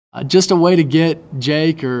Just a way to get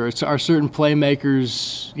Jake or our certain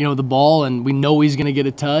playmakers, the ball, and we know he's going to get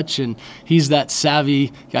a touch, and he's that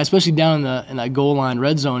savvy guy, especially down in that goal line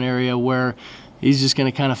red zone area where he's just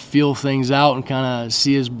going to kind of feel things out and kind of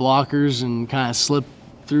see his blockers and kind of slip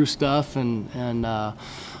through stuff, and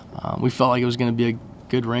we felt like it was going to be a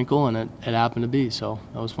good wrinkle, and it happened to be, so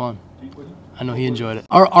that was fun. I know he enjoyed it.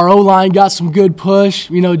 Our O-line got some good push.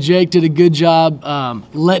 Jake did a good job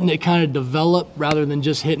letting it kind of develop rather than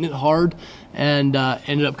just hitting it hard, and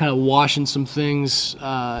ended up kind of washing some things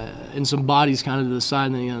and some bodies kind of to the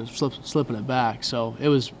side, and then slipping it back. So it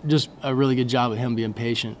was just a really good job of him being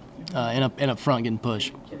patient and up front getting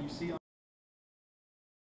pushed.